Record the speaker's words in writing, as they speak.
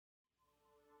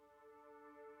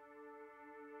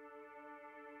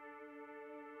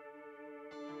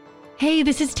Hey,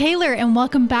 this is Taylor, and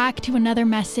welcome back to another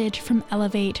message from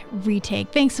Elevate Retake.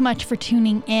 Thanks so much for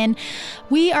tuning in.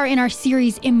 We are in our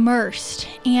series Immersed,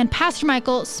 and Pastor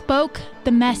Michael spoke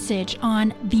the message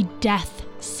on the death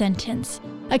sentence.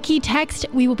 A key text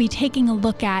we will be taking a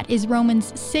look at is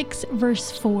Romans 6,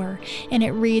 verse 4, and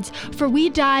it reads, "For we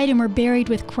died and were buried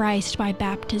with Christ by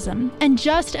baptism, and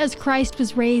just as Christ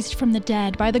was raised from the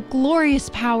dead by the glorious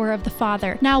power of the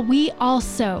Father, now we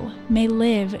also may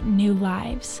live new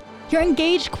lives." Your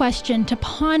engaged question to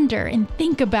ponder and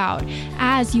think about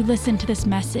as you listen to this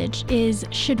message is,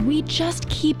 should we just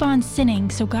keep on sinning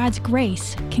so God's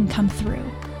grace can come through?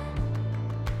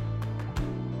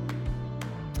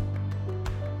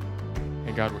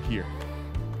 And God, we're here.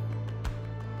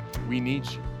 We need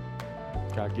you.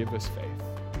 God, give us faith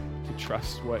to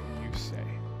trust what you say,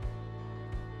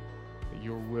 that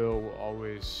your will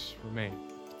always remain.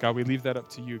 God, we leave that up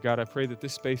to you. God, I pray that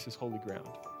this space is holy ground.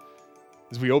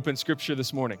 As we open Scripture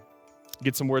this morning,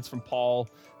 get some words from Paul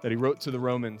that he wrote to the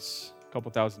Romans a couple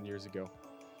thousand years ago.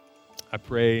 I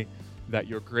pray that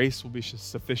your grace will be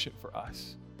sufficient for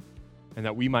us and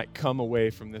that we might come away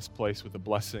from this place with a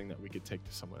blessing that we could take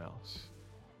to someone else.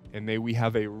 And may we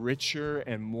have a richer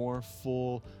and more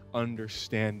full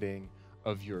understanding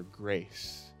of your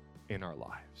grace in our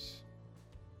lives.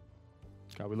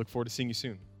 God, we look forward to seeing you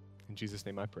soon. In Jesus'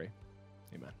 name I pray.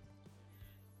 Amen.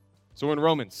 So we're in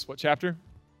Romans. What chapter?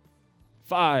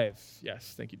 5.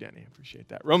 Yes, thank you, Danny. I appreciate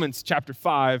that. Romans chapter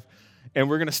 5, and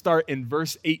we're going to start in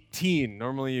verse 18.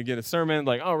 Normally you get a sermon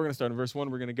like, oh, we're going to start in verse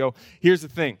 1. We're going to go. Here's the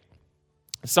thing.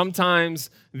 Sometimes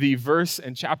the verse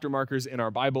and chapter markers in our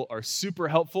Bible are super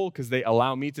helpful because they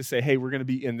allow me to say, hey, we're going to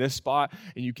be in this spot,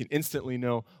 and you can instantly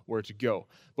know where to go.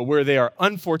 But where they are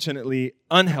unfortunately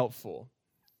unhelpful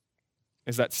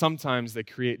is that sometimes they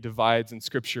create divides in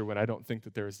Scripture when I don't think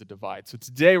that there is a divide. So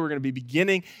today we're going to be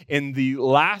beginning in the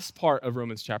last part of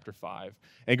Romans chapter 5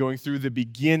 and going through the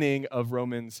beginning of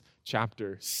Romans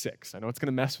chapter 6. I know it's going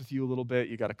to mess with you a little bit.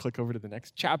 You got to click over to the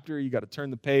next chapter. You got to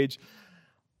turn the page.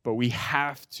 But we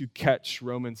have to catch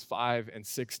Romans 5 and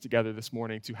 6 together this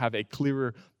morning to have a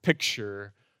clearer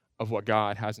picture of what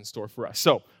God has in store for us.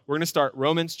 So we're going to start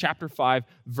Romans chapter 5,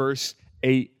 verse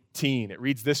 8. It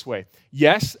reads this way: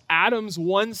 "Yes, Adam's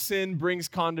one sin brings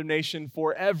condemnation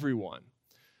for everyone,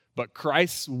 but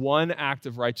Christ's one act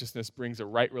of righteousness brings a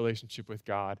right relationship with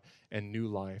God and new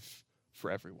life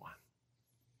for everyone."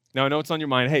 Now, I know it's on your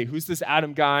mind, hey, who's this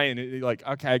Adam guy? And you're like,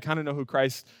 okay, I kind of know who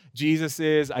Christ Jesus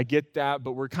is. I get that,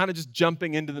 but we're kind of just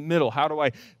jumping into the middle. How do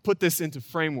I put this into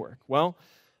framework? Well,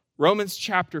 Romans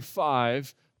chapter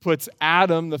 5 puts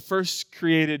Adam, the first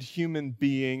created human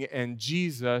being, and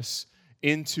Jesus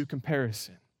into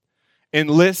comparison, and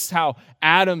lists how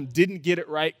Adam didn't get it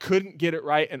right, couldn't get it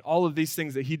right, and all of these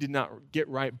things that he did not get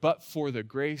right, but for the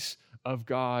grace of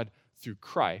God through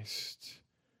Christ,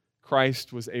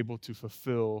 Christ was able to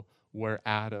fulfill where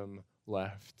Adam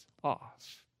left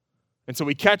off. And so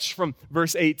we catch from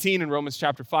verse 18 in Romans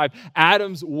chapter 5,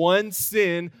 Adam's one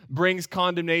sin brings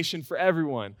condemnation for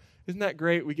everyone. Isn't that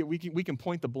great? We can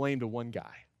point the blame to one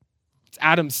guy. It's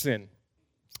Adam's sin,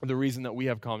 the reason that we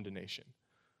have condemnation.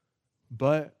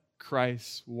 But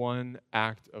Christ's one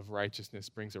act of righteousness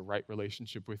brings a right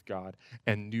relationship with God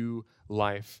and new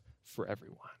life for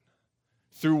everyone.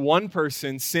 Through one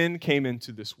person, sin came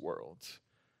into this world.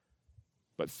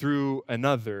 But through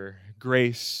another,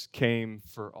 grace came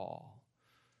for all.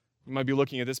 You might be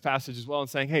looking at this passage as well and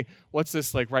saying, hey, what's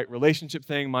this like right relationship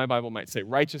thing? My Bible might say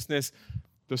righteousness.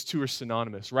 Those two are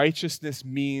synonymous. Righteousness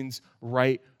means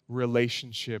right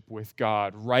relationship with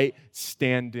God, right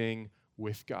standing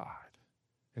with God.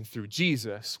 And through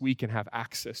Jesus, we can have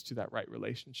access to that right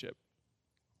relationship.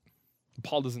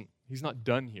 Paul he's not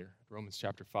done here. Romans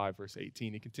chapter 5, verse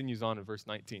 18. He continues on in verse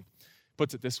 19.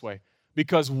 Puts it this way: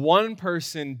 because one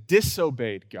person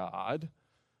disobeyed God,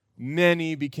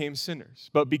 many became sinners.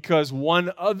 But because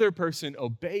one other person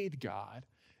obeyed God,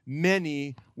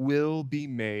 many will be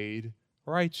made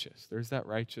righteous. There's that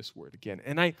righteous word again.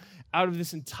 And out of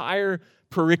this entire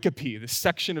pericope, this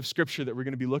section of Scripture that we're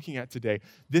going to be looking at today,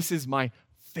 this is my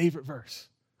favorite verse.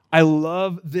 I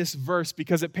love this verse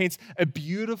because it paints a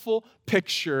beautiful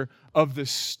picture of the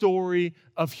story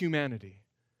of humanity.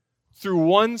 Through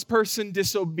one person's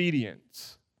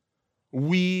disobedience,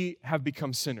 we have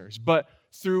become sinners. But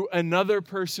through another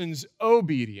person's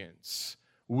obedience,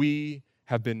 we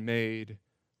have been made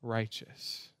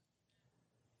righteous.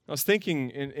 I was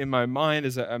thinking in my mind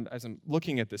as I'm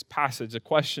looking at this passage, a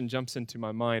question jumps into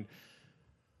my mind.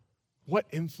 What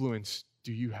influence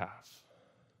do you have?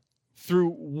 Through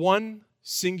one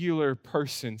singular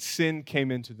person, sin came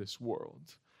into this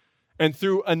world. And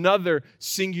through another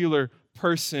singular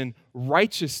person,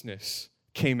 righteousness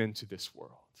came into this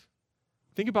world.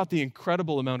 Think about the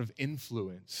incredible amount of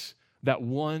influence that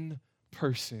one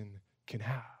person can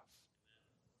have.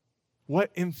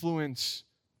 What influence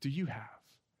do you have?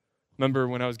 Remember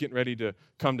when I was getting ready to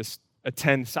come to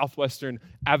attend Southwestern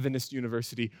Adventist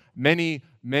University many,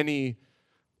 many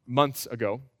months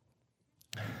ago,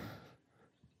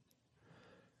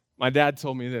 my dad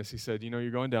told me this. He said,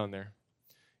 you're going down there.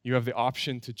 You have the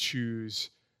option to choose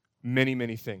many,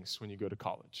 many things when you go to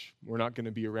college. We're not going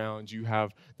to be around. You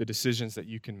have the decisions that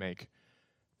you can make.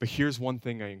 But here's one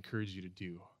thing I encourage you to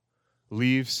do.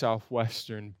 Leave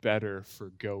Southwestern better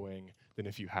for going than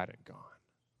if you hadn't gone.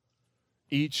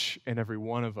 Each and every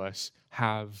one of us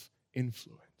have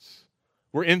influence.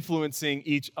 We're influencing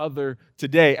each other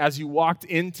today. As you walked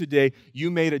in today,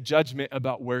 you made a judgment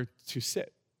about where to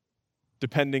sit,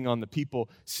 depending on the people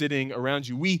sitting around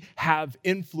you. We have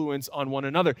influence on one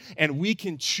another, and we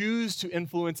can choose to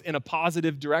influence in a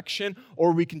positive direction,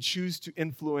 or we can choose to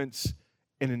influence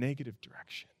in a negative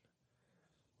direction.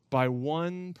 By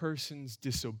one person's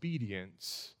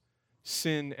disobedience,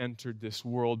 sin entered this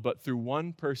world, but through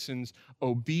one person's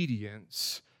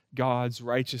obedience, God's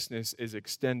righteousness is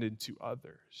extended to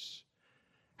others.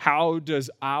 How does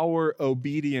our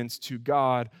obedience to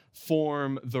God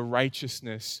form the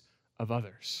righteousness of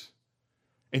others?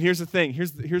 And here's the thing.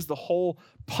 Here's the whole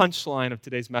punchline of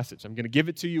today's message. I'm going to give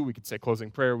it to you. We could say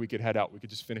closing prayer. We could head out. We could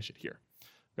just finish it here.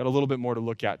 Got a little bit more to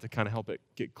look at to kind of help it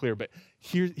get clear. But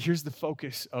here's the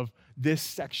focus of this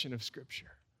section of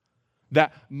Scripture.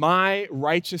 That my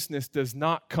righteousness does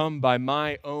not come by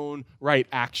my own right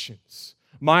actions.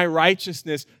 My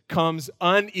righteousness comes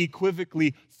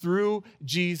unequivocally through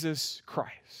Jesus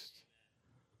Christ.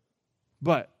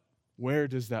 But where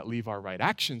does that leave our right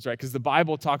actions, right? Because the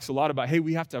Bible talks a lot about, hey,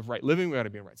 we have to have right living, we got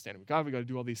to be in right standing with God, we got to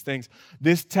do all these things.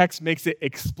 This text makes it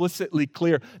explicitly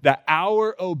clear that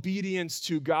our obedience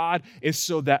to God is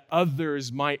so that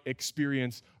others might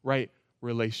experience right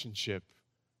relationship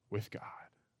with God.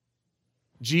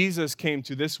 Jesus came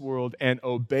to this world and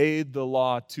obeyed the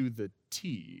law to the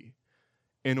T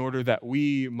in order that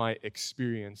we might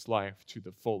experience life to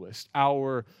the fullest.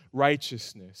 Our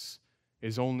righteousness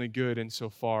is only good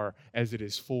insofar as it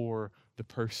is for the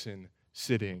person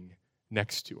sitting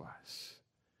next to us.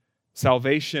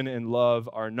 Salvation and love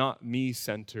are not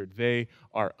me-centered. They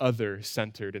are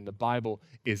other-centered, and the Bible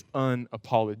is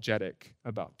unapologetic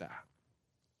about that.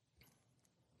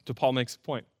 So Paul makes a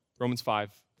point. Romans 5,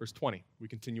 verse 20. We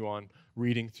continue on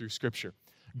reading through Scripture.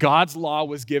 God's law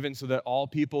was given so that all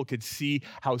people could see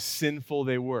how sinful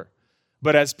they were.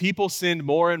 But as people sinned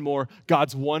more and more,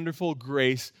 God's wonderful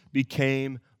grace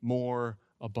became more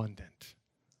abundant.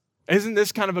 Isn't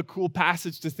this kind of a cool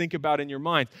passage to think about in your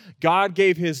mind? God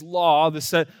gave his law, the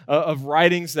set of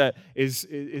writings that is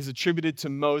attributed to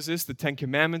Moses. The Ten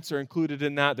Commandments are included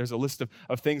in that. There's a list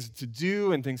of things to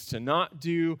do and things to not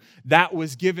do. That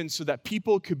was given so that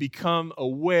people could become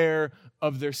aware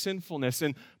of their sinfulness.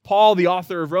 And Paul, the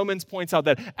author of Romans, points out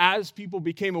that as people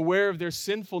became aware of their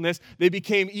sinfulness, they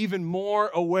became even more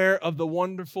aware of the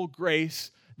wonderful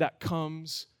grace that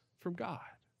comes from God.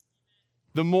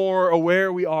 The more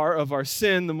aware we are of our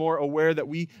sin, the more aware that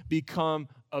we become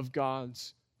of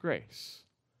God's grace.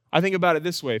 I think about it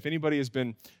this way. If anybody has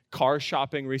been car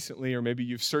shopping recently, or maybe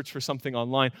you've searched for something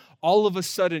online, all of a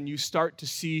sudden you start to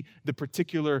see the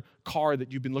particular car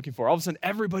that you've been looking for. All of a sudden,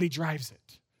 everybody drives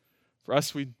it. For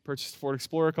us, we purchased a Ford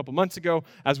Explorer a couple months ago.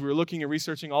 As we were looking and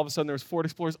researching, all of a sudden there was Ford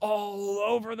Explorers all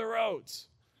over the roads.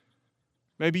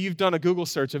 Maybe you've done a Google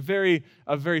search, a very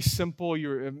simple,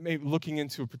 you're maybe looking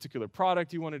into a particular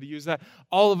product, you wanted to use that.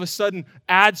 All of a sudden,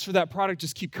 ads for that product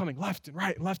just keep coming left and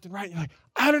right, left and right. You're like,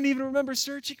 I don't even remember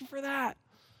searching for that.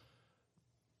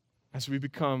 As we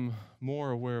become more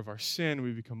aware of our sin,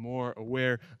 we become more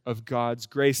aware of God's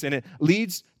grace. And it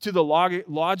leads to the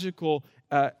logical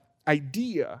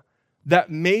idea that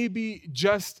maybe,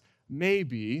 just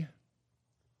maybe,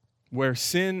 where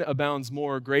sin abounds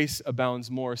more, grace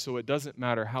abounds more, so it doesn't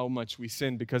matter how much we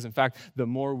sin, because in fact, the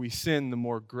more we sin, the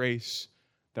more grace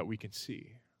that we can see.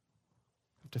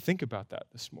 We have to think about that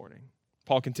this morning.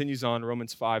 Paul continues on,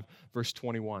 Romans 5, verse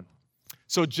 21.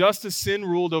 So just as sin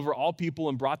ruled over all people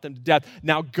and brought them to death,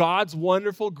 now God's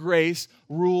wonderful grace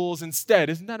rules instead.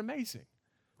 Isn't that amazing?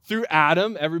 Through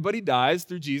Adam, everybody dies.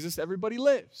 Through Jesus, everybody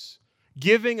lives,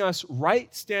 giving us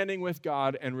right standing with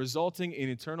God and resulting in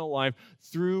eternal life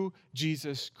through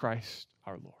Jesus Christ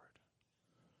our Lord.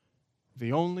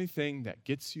 The only thing that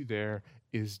gets you there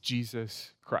is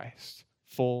Jesus Christ.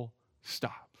 Full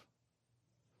stop.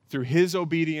 Through his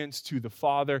obedience to the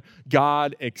Father,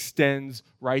 God extends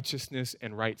righteousness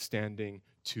and right standing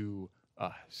to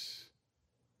us.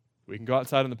 We can go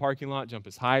outside in the parking lot, jump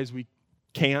as high as we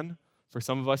can. For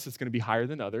some of us, it's going to be higher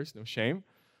than others, no shame.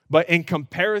 But in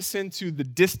comparison to the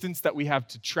distance that we have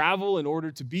to travel in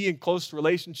order to be in close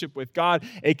relationship with God,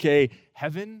 aka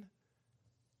heaven,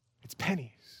 it's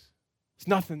pennies. It's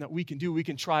nothing that we can do. We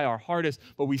can try our hardest,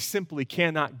 but we simply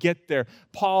cannot get there.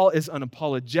 Paul is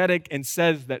unapologetic and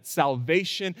says that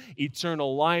salvation,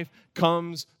 eternal life,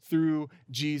 comes through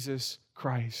Jesus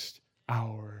Christ,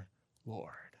 our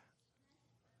Lord.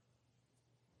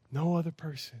 No other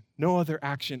person, no other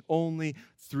action, only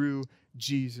through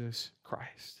Jesus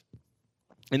Christ.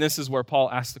 And this is where Paul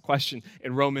asks the question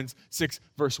in Romans 6,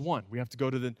 verse 1. We have to go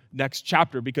to the next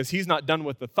chapter because he's not done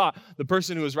with the thought. The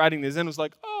person who was writing this in was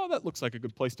like, oh, that looks like a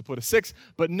good place to put a 6.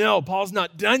 But no, Paul's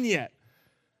not done yet.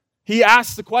 He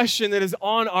asks the question that is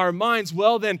on our minds.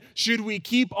 Well, then, should we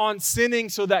keep on sinning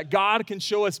so that God can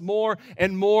show us more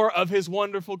and more of his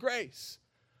wonderful grace?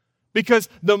 Because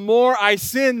the more I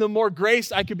sin, the more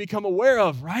grace I could become aware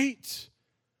of, right?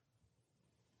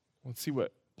 Let's see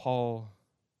what Paul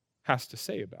has to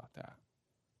say about that.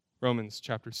 Romans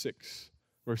chapter 6,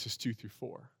 verses 2 through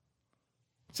 4.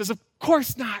 It says, of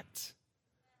course not.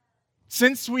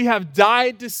 Since we have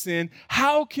died to sin,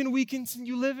 how can we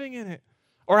continue living in it?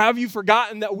 Or have you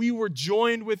forgotten that we were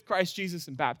joined with Christ Jesus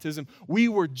in baptism? We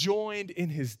were joined in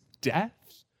his death.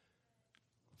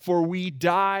 For we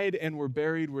died and were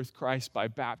buried with Christ by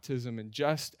baptism, and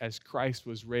just as Christ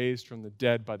was raised from the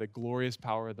dead by the glorious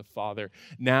power of the Father,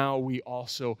 now we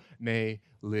also may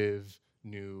live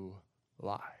new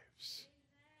lives.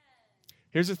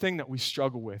 Here's the thing that we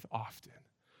struggle with often,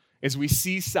 is we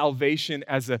see salvation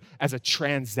as a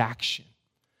transaction.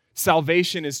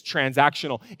 Salvation is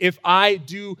transactional. If I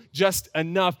do just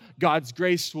enough, God's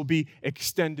grace will be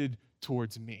extended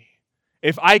towards me.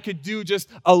 If I could do just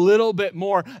a little bit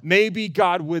more, maybe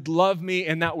God would love me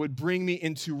and that would bring me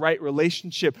into right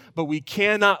relationship. But we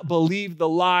cannot believe the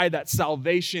lie that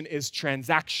salvation is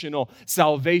transactional.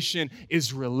 Salvation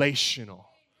is relational.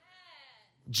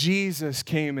 Jesus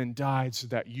came and died so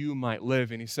that you might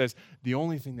live. And he says the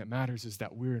only thing that matters is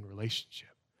that we're in relationship.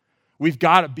 We've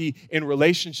got to be in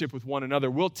relationship with one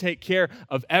another. We'll take care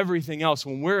of everything else.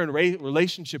 When we're in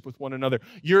relationship with one another,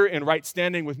 you're in right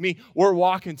standing with me. We're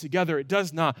walking together. It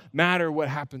does not matter what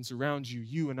happens around you.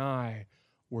 You and I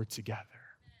were together.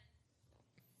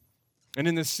 And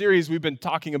in this series, we've been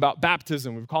talking about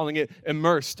baptism. We're calling it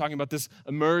immerse, talking about this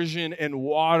immersion in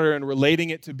water and relating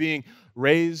it to being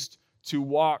raised to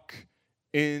walk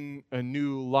in a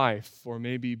new life, or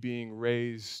maybe being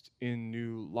raised in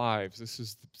new lives. This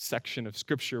is the section of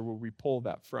Scripture where we pull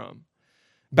that from.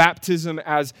 Baptism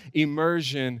as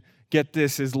immersion, get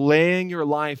this, is laying your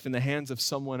life in the hands of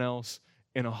someone else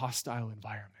in a hostile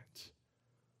environment.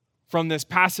 From this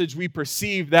passage, we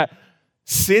perceive that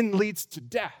sin leads to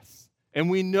death, and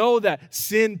we know that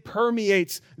sin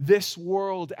permeates this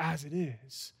world as it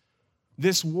is.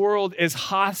 This world is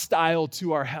hostile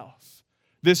to our health.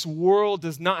 This world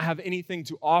does not have anything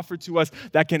to offer to us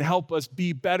that can help us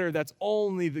be better. That's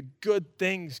only the good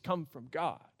things come from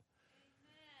God.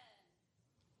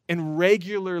 And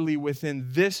regularly within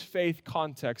this faith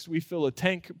context, we fill a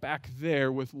tank back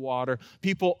there with water.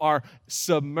 People are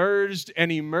submerged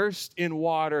and immersed in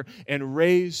water and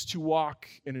raised to walk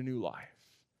in a new life.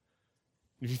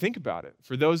 If you think about it,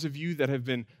 for those of you that have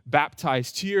been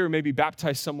baptized here, or maybe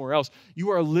baptized somewhere else, you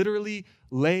are literally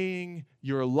laying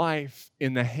your life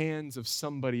in the hands of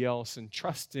somebody else and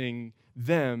trusting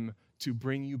them to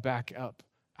bring you back up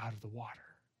out of the water.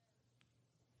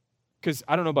 Because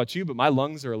I don't know about you, but my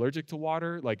lungs are allergic to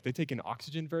water. Like, they take in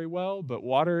oxygen very well, but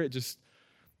water, it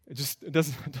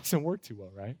doesn't work too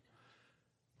well, right?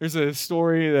 There's a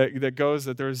story that goes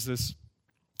that there's this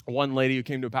one lady who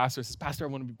came to a pastor and says, Pastor, I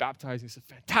want to be baptized. And he said,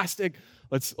 fantastic.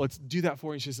 Let's do that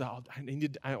for you. She says,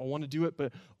 I want to do it,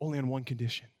 but only on one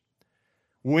condition.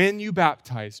 When you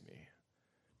baptize me,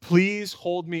 please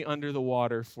hold me under the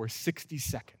water for 60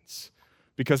 seconds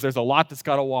because there's a lot that's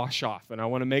got to wash off. And I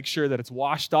want to make sure that it's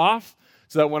washed off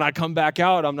so that when I come back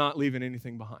out, I'm not leaving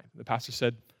anything behind. The pastor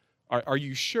said, are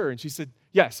you sure? And she said,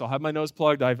 yes, I'll have my nose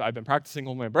plugged. I've been practicing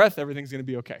holding my breath. Everything's going to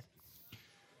be okay.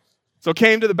 So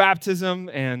came to the baptism,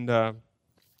 and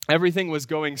everything was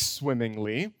going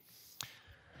swimmingly.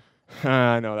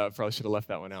 I know that probably should have left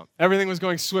that one out. Everything was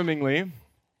going swimmingly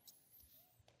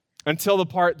until the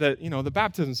part that, the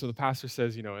baptism. So the pastor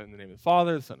says, in the name of the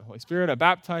Father, the Son, and the Holy Spirit, I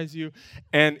baptize you.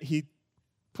 And he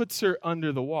puts her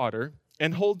under the water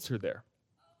and holds her there.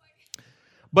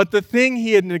 But the thing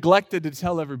he had neglected to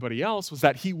tell everybody else was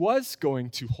that he was going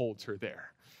to hold her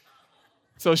there.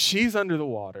 So she's under the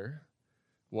water.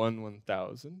 1,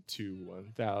 1,000, 2,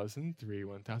 1,000, 3,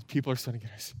 1,000. People are starting to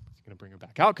get, he's going to bring it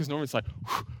back out because normally it's like,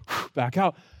 back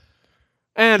out.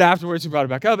 And afterwards, we brought it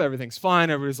back up. Everything's fine.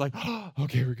 Everybody's like, oh,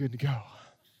 okay, we're good to go.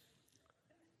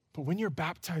 But when you're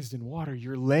baptized in water,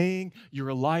 you're laying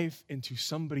your life into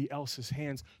somebody else's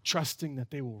hands, trusting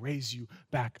that they will raise you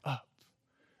back up.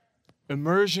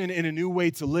 Immersion in a new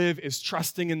way to live is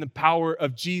trusting in the power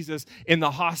of Jesus in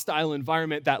the hostile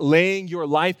environment, that laying your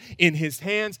life in his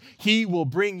hands, he will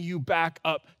bring you back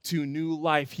up to new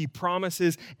life. He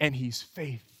promises and he's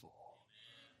faithful.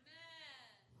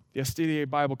 The SDA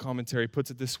Bible Commentary puts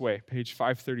it this way, page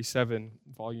 537,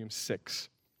 volume 6.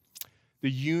 The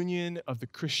union of the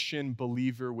Christian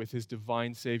believer with his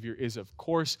divine Savior is, of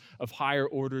course, of higher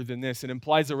order than this. It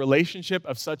implies a relationship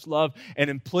of such love and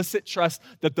implicit trust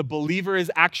that the believer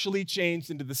is actually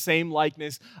changed into the same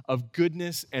likeness of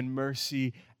goodness and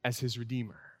mercy as his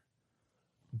Redeemer.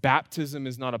 Baptism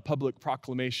is not a public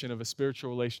proclamation of a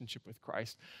spiritual relationship with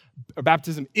Christ.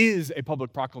 Baptism is a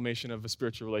public proclamation of a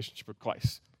spiritual relationship with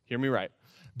Christ. Hear me right.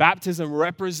 Baptism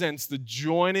represents the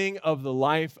joining of the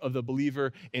life of the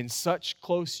believer in such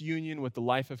close union with the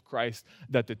life of Christ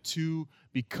that the two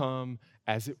become,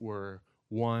 as it were,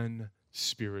 one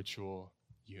spiritual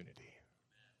unity.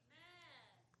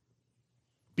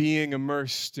 Being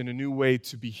immersed in a new way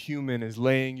to be human is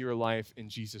laying your life in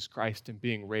Jesus Christ and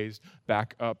being raised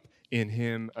back up in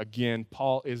him again.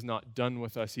 Paul is not done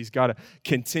with us. He's got to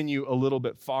continue a little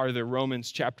bit farther.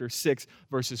 Romans chapter 6,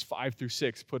 verses 5 through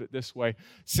 6 put it this way.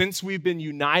 Since we've been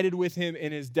united with him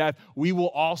in his death, we will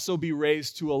also be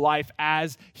raised to a life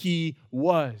as he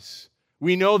was.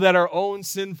 We know that our own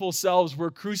sinful selves were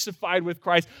crucified with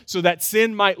Christ so that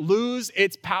sin might lose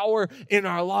its power in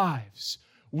our lives.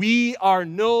 We are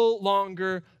no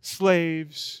longer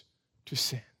slaves to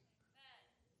sin.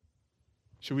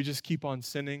 Should we just keep on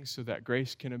sinning so that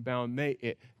grace can abound? May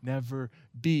it never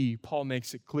be. Paul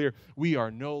makes it clear we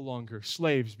are no longer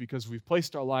slaves because we've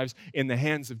placed our lives in the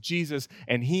hands of Jesus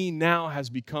and he now has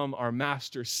become our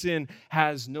master. Sin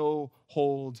has no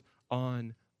hold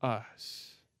on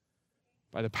us.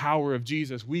 By the power of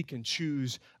Jesus, we can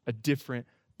choose a different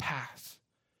path.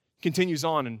 Continues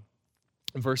on in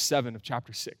verse 7 of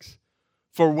chapter 6.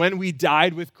 For when we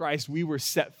died with Christ, we were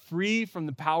set free from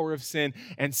the power of sin.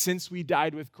 And since we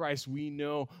died with Christ, we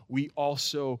know we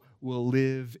also will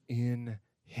live in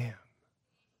him.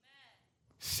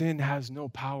 Sin has no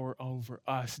power over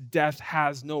us. Death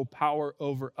has no power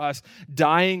over us.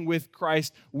 Dying with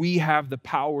Christ, we have the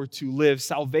power to live.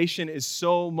 Salvation is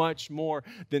so much more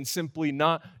than simply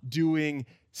not doing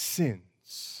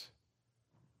sins.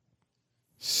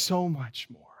 So much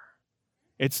more.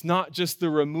 It's not just the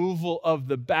removal of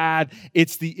the bad,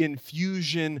 it's the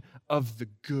infusion of the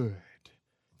good.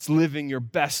 It's living your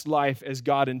best life as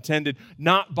God intended,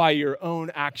 not by your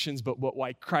own actions, but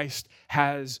what Christ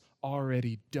has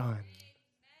already done.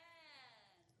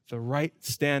 The right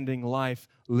standing life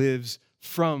lives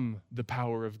from the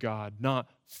power of God, not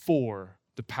for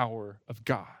the power of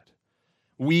God.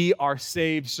 We are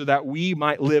saved so that we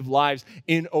might live lives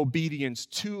in obedience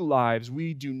to lives.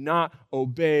 We do not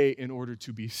obey in order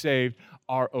to be saved.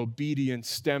 Our obedience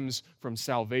stems from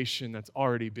salvation that's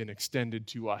already been extended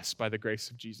to us by the grace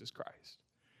of Jesus Christ.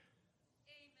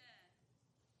 Amen.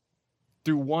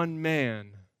 Through one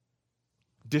man,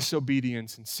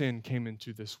 disobedience and sin came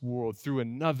into this world. Through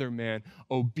another man,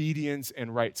 obedience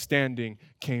and right standing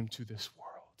came to this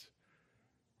world.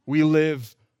 We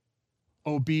live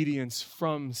obedience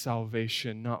from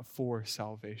salvation, not for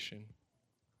salvation.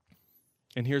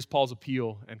 And here's Paul's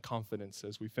appeal and confidence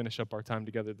as we finish up our time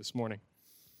together this morning.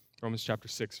 Romans chapter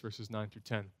 6, verses 9 through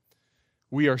 10.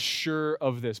 We are sure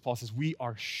of this. Paul says, we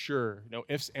are sure. No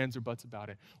ifs, ands, or buts about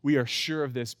it. We are sure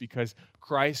of this because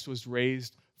Christ was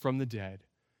raised from the dead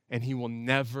and he will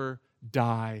never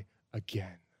die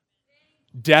again.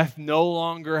 Death no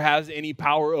longer has any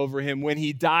power over him. When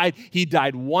he died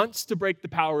once to break the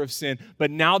power of sin,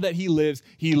 but now that he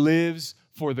lives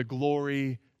for the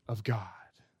glory of God.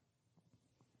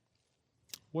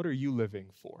 What are you living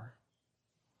for?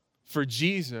 For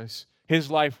Jesus,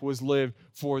 his life was lived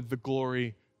for the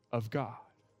glory of God.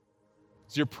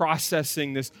 As you're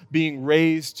processing this, being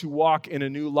raised to walk in a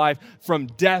new life, from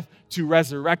death to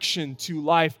resurrection to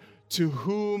life, to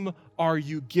whom are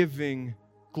you giving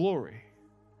glory?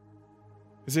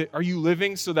 Are you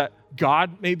living so that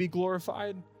God may be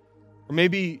glorified? Or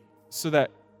maybe so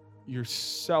that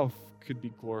yourself could be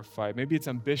glorified? Maybe it's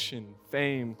ambition,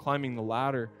 fame, climbing the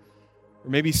ladder, or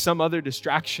maybe some other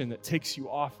distraction that takes you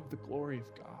off of the glory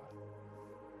of God.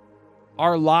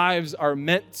 Our lives are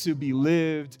meant to be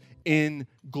lived in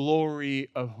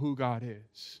glory of who God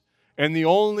is. And the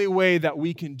only way that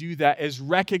we can do that is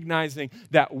recognizing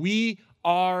that we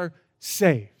are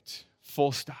saved.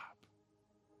 Full stop.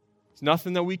 There's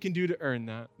nothing that we can do to earn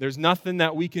that. There's nothing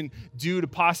that we can do to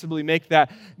possibly make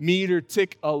that meter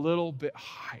tick a little bit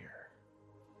higher.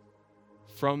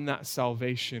 From that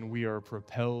salvation, we are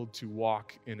propelled to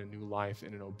walk in a new life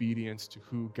and in obedience to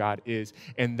who God is.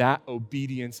 And that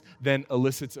obedience then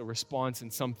elicits a response in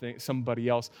somebody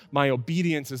else. My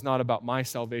obedience is not about my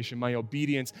salvation. My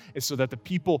obedience is so that the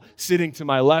people sitting to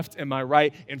my left and my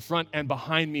right, in front and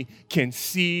behind me, can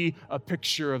see a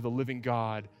picture of the living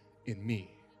God in me.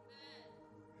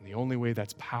 And the only way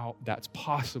that's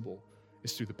possible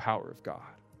is through the power of God.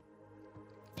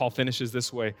 Paul finishes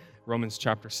this way, Romans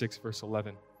chapter 6, verse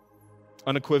 11.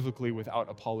 Unequivocally, without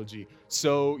apology.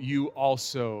 So you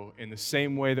also, in the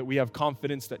same way that we have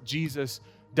confidence that Jesus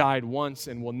died once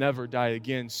and will never die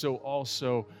again, so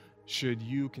also should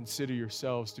you consider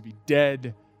yourselves to be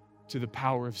dead to the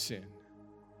power of sin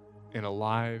and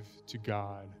alive to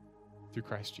God through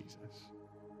Christ Jesus.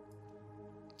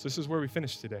 So this is where we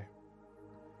finish today.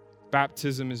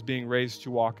 Baptism is being raised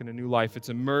to walk in a new life. It's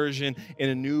immersion in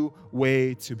a new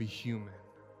way to be human.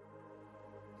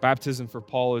 Baptism for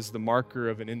Paul is the marker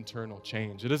of an internal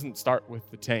change. It doesn't start with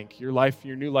the tank. Your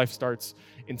new life starts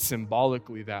in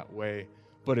symbolically that way,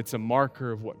 but it's a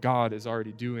marker of what God is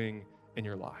already doing in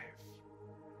your life.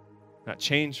 That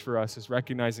change for us is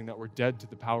recognizing that we're dead to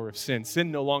the power of sin.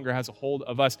 Sin no longer has a hold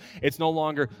of us. It's no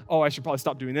longer, I should probably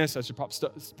stop doing this. I should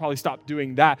probably stop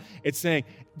doing that. It's saying,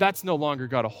 that's no longer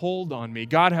got a hold on me.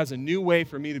 God has a new way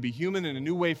for me to be human and a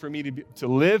new way for me to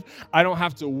live. I don't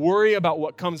have to worry about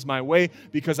what comes my way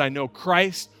because I know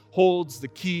Christ holds the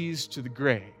keys to the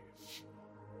grave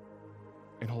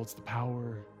and holds the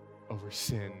power over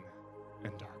sin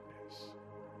and darkness.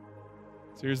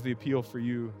 So here's the appeal for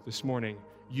you this morning.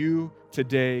 You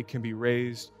today can be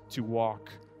raised to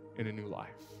walk in a new life.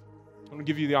 I'm going to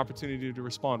give you the opportunity to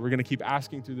respond. We're going to keep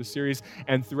asking through the series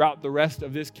and throughout the rest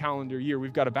of this calendar year.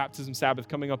 We've got a baptism Sabbath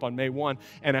coming up on May 1,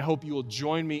 and I hope you will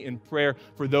join me in prayer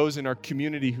for those in our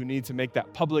community who need to make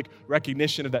that public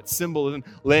recognition of that symbolism,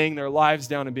 laying their lives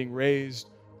down and being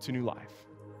raised to new life.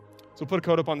 So put a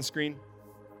code up on the screen.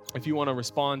 If you want to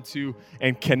respond to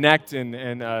and connect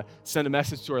and send a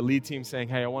message to our lead team saying,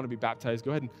 hey, I want to be baptized,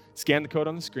 go ahead and scan the code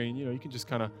on the screen. You can just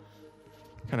kind of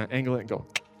angle it and go,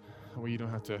 where you don't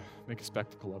have to make a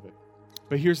spectacle of it.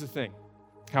 But here's the thing,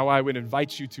 how I would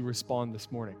invite you to respond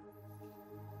this morning.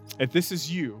 If this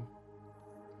is you,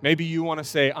 maybe you want to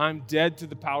say, I'm dead to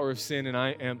the power of sin and I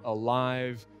am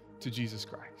alive to Jesus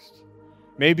Christ.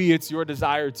 Maybe it's your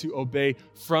desire to obey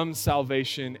from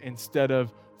salvation instead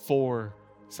of for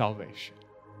salvation.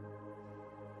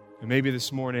 And maybe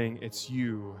this morning it's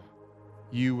you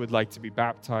would like to be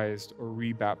baptized or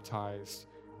rebaptized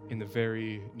in the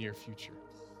very near future.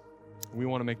 We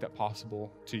want to make that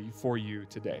possible for you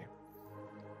today.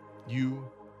 You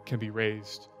can be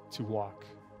raised to walk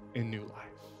in new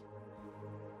life.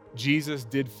 Jesus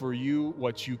did for you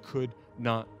what you could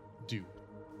not do.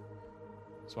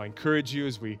 So I encourage you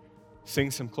as we sing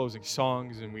some closing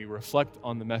songs and we reflect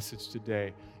on the message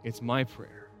today, it's my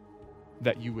prayer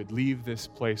that you would leave this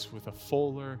place with a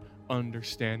fuller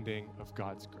understanding of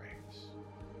God's grace.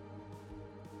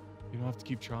 You don't have to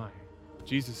keep trying.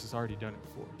 Jesus has already done it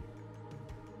for you.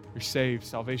 You're saved.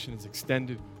 Salvation is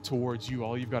extended towards you.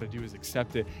 All you've got to do is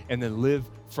accept it and then live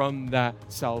from that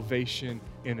salvation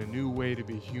in a new way to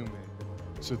be human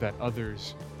so that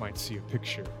others might see a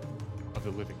picture of the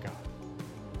living God.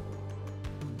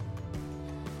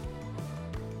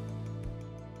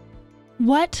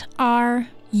 What are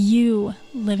you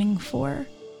living for?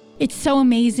 It's so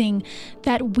amazing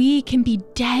that we can be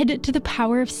dead to the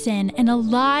power of sin and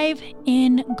alive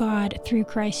in God through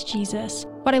Christ Jesus.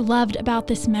 What I loved about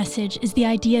this message is the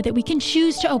idea that we can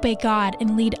choose to obey God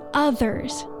and lead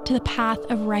others to the path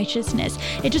of righteousness.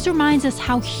 It just reminds us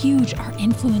how huge our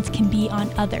influence can be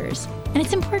on others. And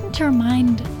it's important to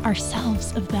remind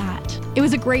ourselves of that. It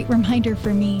was a great reminder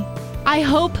for me. I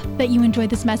hope that you enjoyed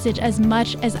this message as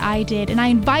much as I did, and I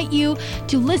invite you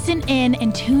to listen in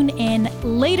and tune in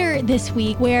later this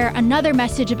week where another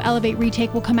message of Elevate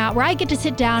Retake will come out where I get to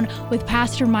sit down with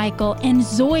Pastor Michael and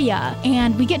Zoya,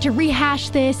 and we get to rehash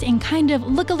this and kind of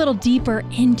look a little deeper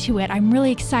into it. I'm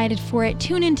really excited for it.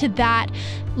 Tune into that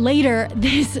later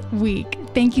this week.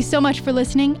 Thank you so much for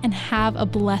listening and have a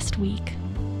blessed week.